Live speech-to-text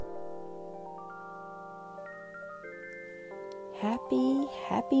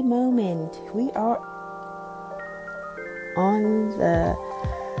Happy moment. We are on the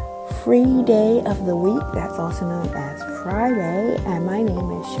free day of the week, that's also known as Friday, and my name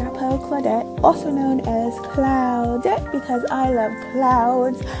is Chapeau Claudette, also known as Cloudette, because I love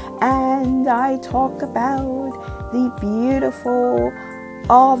clouds, and I talk about the beautiful,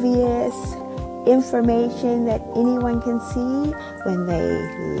 obvious information that anyone can see when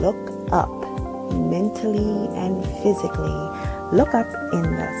they look up mentally and physically. Look up in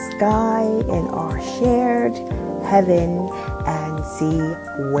the sky in our shared heaven and see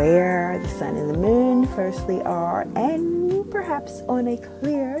where the sun and the moon firstly are, and perhaps on a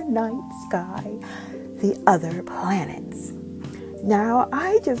clear night sky, the other planets. Now,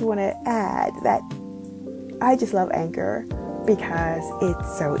 I just want to add that I just love Anchor because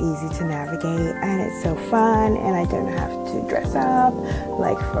it's so easy to navigate and it's so fun, and I don't have to dress up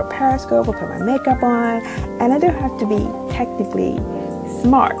like for Periscope or put my makeup on, and I don't have to be technically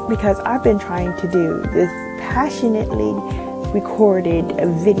smart because I've been trying to do this passionately recorded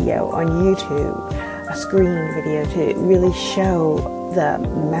video on YouTube, a screen video, to really show the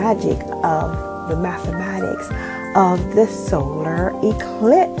magic of the mathematics of the solar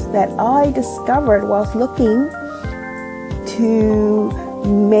eclipse that I discovered whilst looking to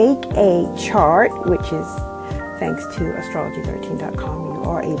make a chart, which is thanks to astrology13.com. You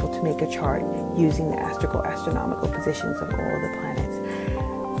are able to make a chart using the astronomical positions of all the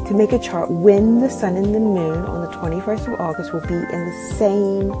planets. To make a chart when the sun and the moon on the 21st of August will be in the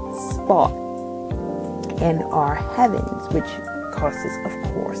same spot in our heavens, which causes, of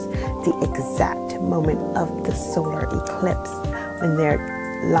course, the exact moment of the solar eclipse when they're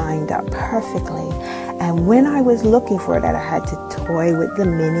lined up perfectly. And when I was looking for that, I had to toy with the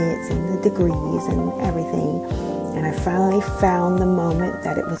minutes and the degrees and everything. And I finally found the moment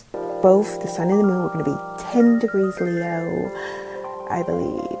that it was both the sun and the moon were going to be 10 degrees Leo, I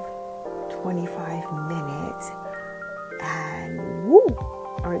believe, 25 minutes. And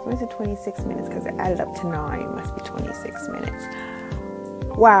or was it 26 minutes? Because it added up to 9. It must be 26 minutes.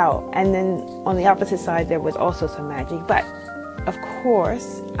 Wow. And then on the opposite side, there was also some magic. But of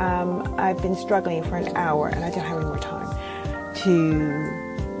course, I've been struggling for an hour and I don't have any more time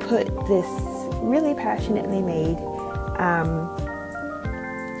to put this really passionately made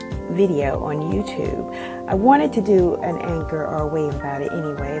video on YouTube. I wanted to do an Anchor or a wave about it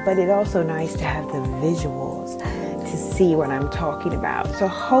anyway, but it's also nice to have the visuals to see what I'm talking about. So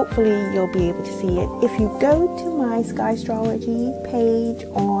hopefully you'll be able to see it. If you go to my Sky Astrology page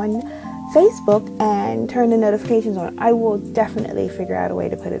on Facebook and turn the notifications on, I will definitely figure out a way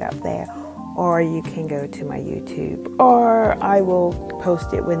to put it up there. Or you can go to my YouTube, or I will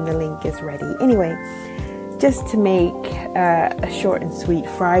post it when the link is ready. Anyway, just to make a short and sweet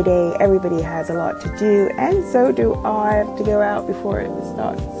Friday, everybody has a lot to do, and so do I. I have to go out before it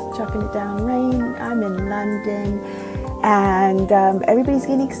starts chucking it down rain. I'm in London, and everybody's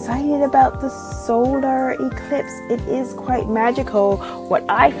getting excited about the solar eclipse. It is quite magical. What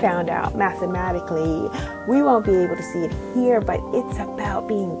I found out mathematically, we won't be able to see it here, but it's about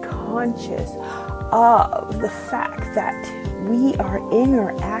being conscious of the fact that we are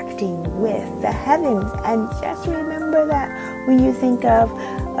interacting with the heavens. And just remember that when you think of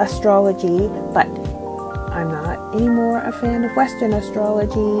astrology, but I'm not anymore a fan of Western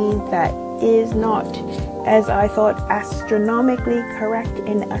astrology. That is not, as I thought, astronomically correct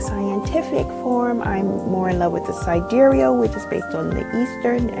in a scientific form. I'm more in love with the sidereal, which is based on the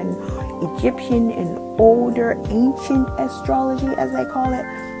Eastern and Egyptian and older ancient astrology, as they call it.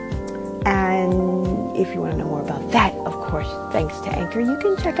 And if you want to know more about that, of course, thanks to Anchor, you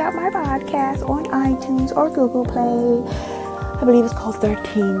can check out my podcast on iTunes or Google Play. I believe it's called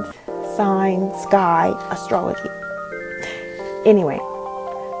 13th Sign Sky Astrology. Anyway,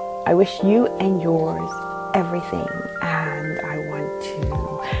 I wish you and yours everything, and I want to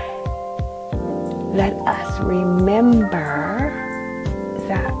let us remember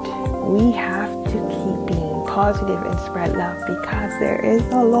that we have to keep being positive and spread love, because there is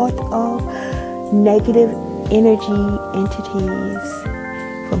a lot of negative energy entities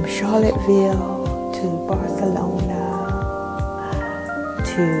from Charlottesville to Barcelona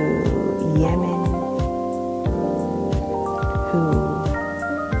to Yemen who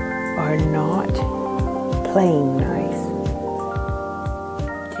are not playing nice.